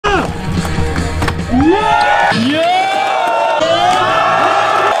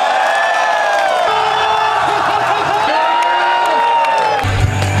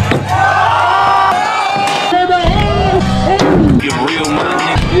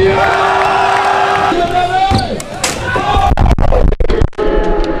We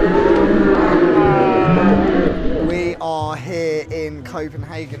are here in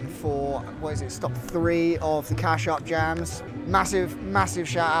Copenhagen for, what is it, stop 3 of the Cash Up Jams. Massive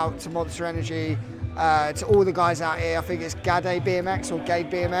shout out to Monster Energy, to all the guys out here. I think it's Gade BMX or Gade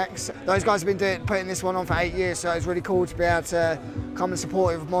BMX. Those guys have been putting this one on for 8 years, so it's really cool to be able to come and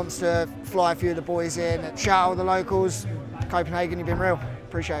support it with Monster, fly a few of the boys in. Shout out all the locals. Copenhagen, you've been real.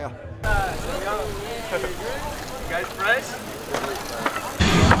 Appreciate you. Guys, fresh?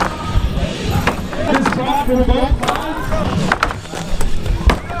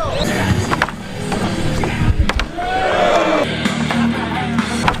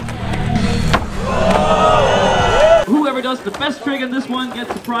 Whoever does the best trick in this one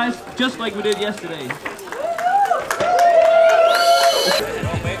gets the prize, just like we did yesterday.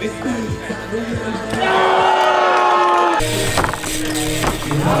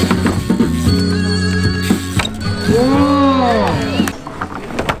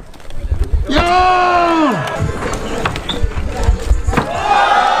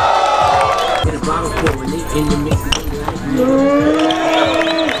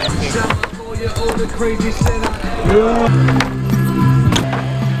 Crazy shit.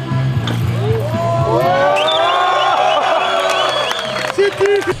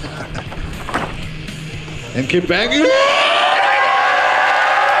 And keep banging.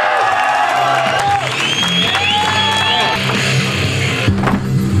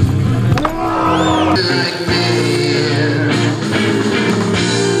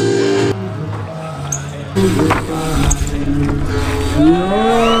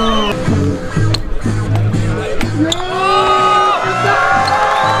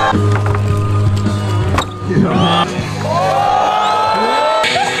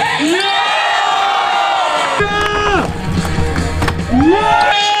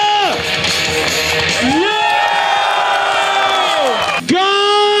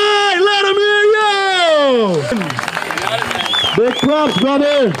 Big props,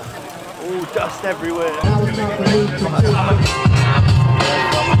 brother! Oh, dust everywhere. Come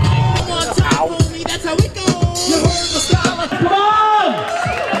on!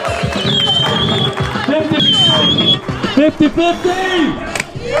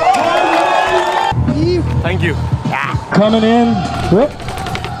 50-50! Thank you. Coming in. Whoop.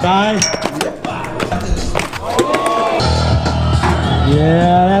 Guys.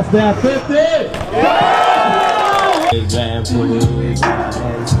 Yeah, that's that 50! Yeah!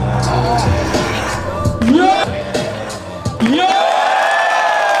 Yeah!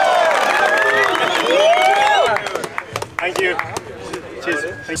 Thank you. Cheers.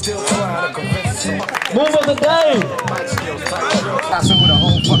 Move of the day!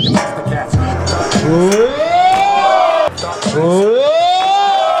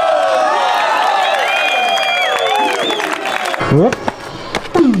 Whoop.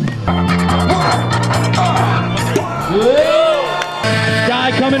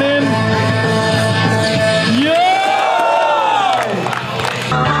 Guy coming in. Yeah!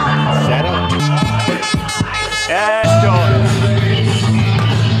 Set up. Yeah, John.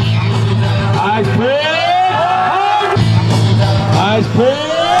 Ice pick. Ice pick.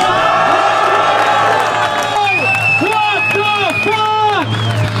 What the fuck?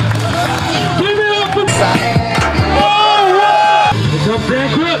 Give it up for oh, here comes Dan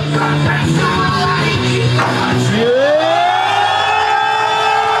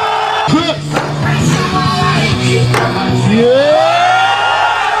Crooks.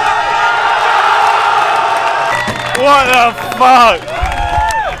 What the fuck?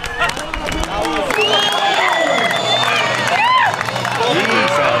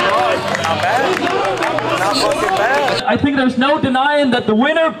 I think there's no denying that the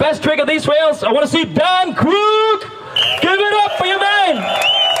winner, best trick of these trails, I want to see Dan Krug! Give it up for your man!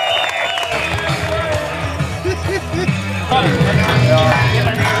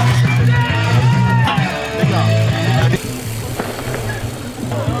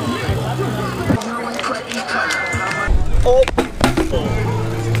 Oh.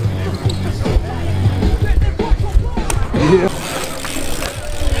 Yeah.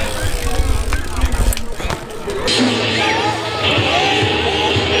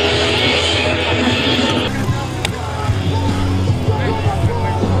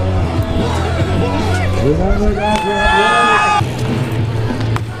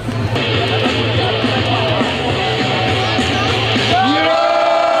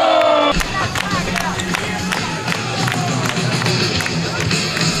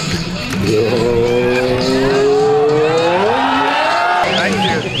 Thank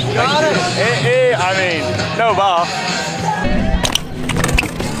you. Got it. I mean, no bar.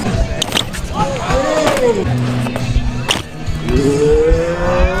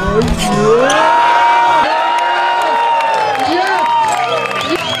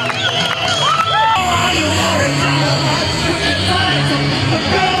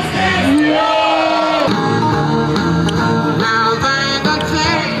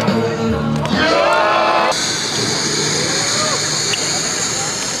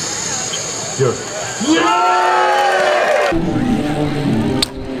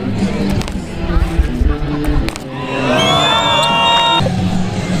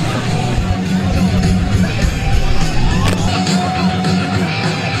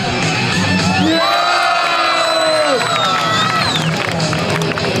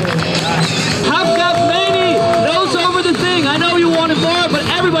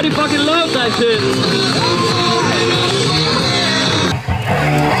 Everybody fucking loves that shit.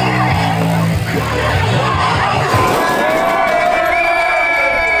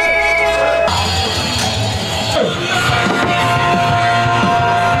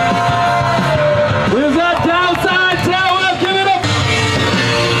 Where's that downside tower? Give it up.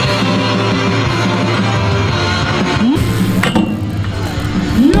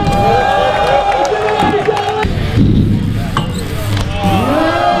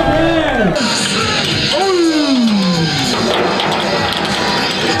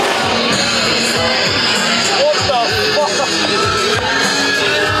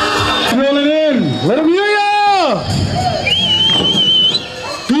 Let him hear ya!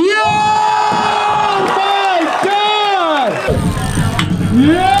 Yo! My God!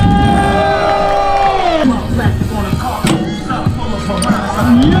 Yeah!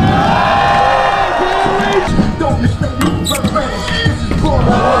 Don't mistake me for rebels. This is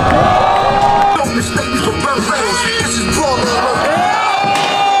Borderlands. Don't mistake me for rebels. This is Borderlands. Hey!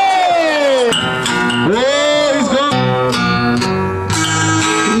 He's gone.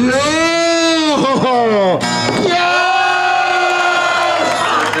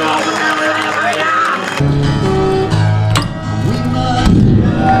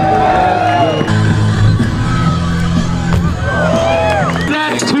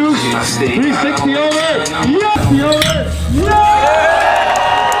 That's 360 over. Yes, the over.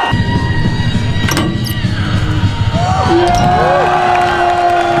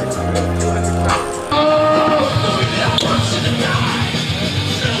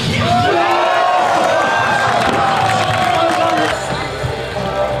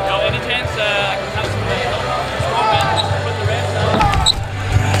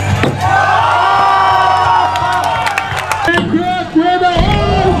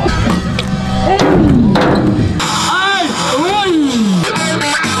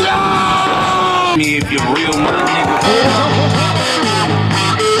 If you're real, my nigga.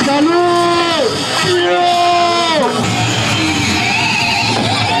 Salud!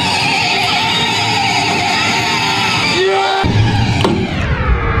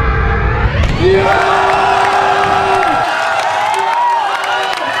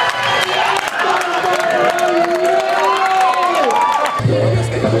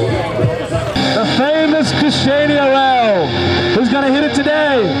 The famous Christiania Rail. Who's gonna hit it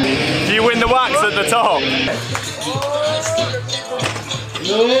today? Do you win the wax at the top?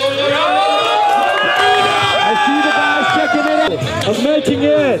 I see the guys checking it out. I'm making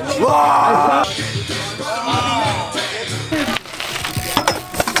it.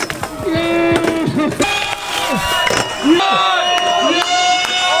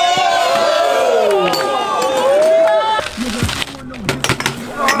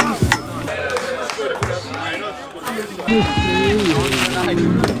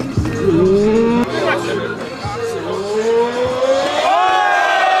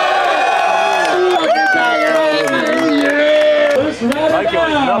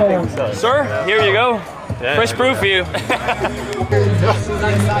 Sir, here you go. Fresh brew for you.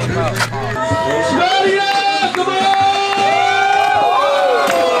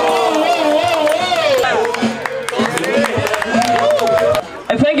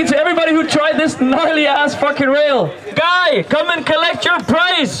 And thank you to everybody who tried this gnarly ass fucking rail. Guy, come and collect your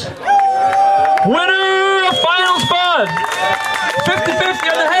prize. Winner of final spot. 50-50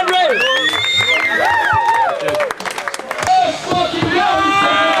 on the handrail.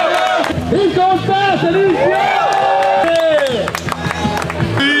 He's going fast and he's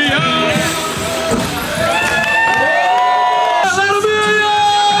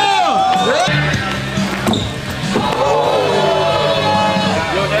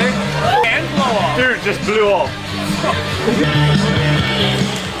Dude just blew off.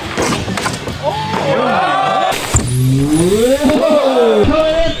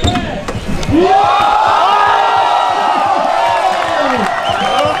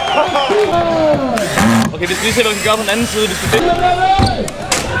 Okay, vi skal lige se, hvad vi kan gøre på den anden side, hvis du vil.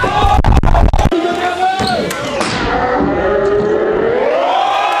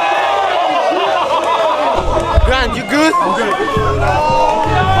 Grant, you good? I'm good.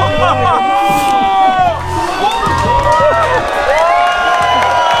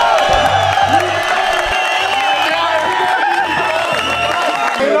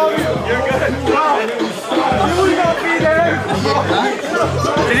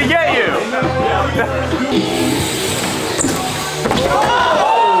 Did he get you?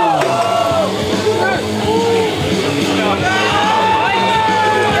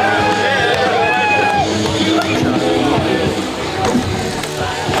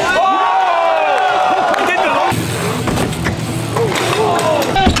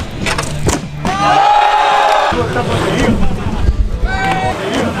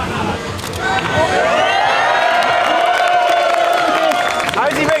 How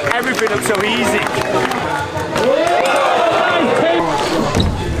does he make everything look so easy?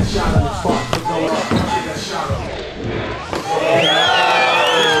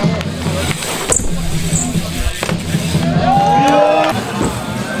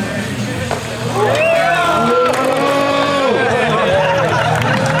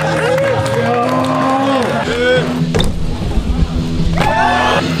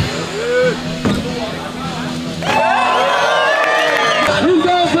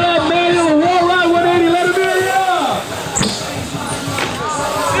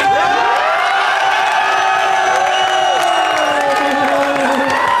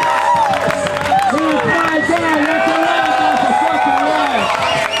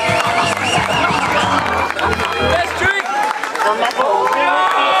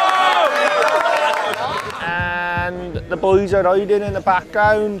 And the boys are riding in the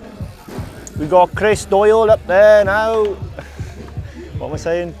background. We got Chris Doyle up there now. What am I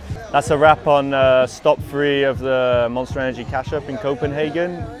saying? That's a wrap on stop 3 of the Monster Energy Cash Up in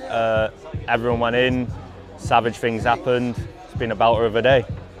Copenhagen. Everyone went in, savage things happened. It's been a belter of a day.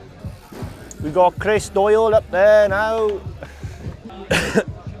 We got Chris Doyle up there now.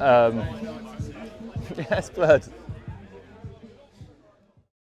 Yes, blood.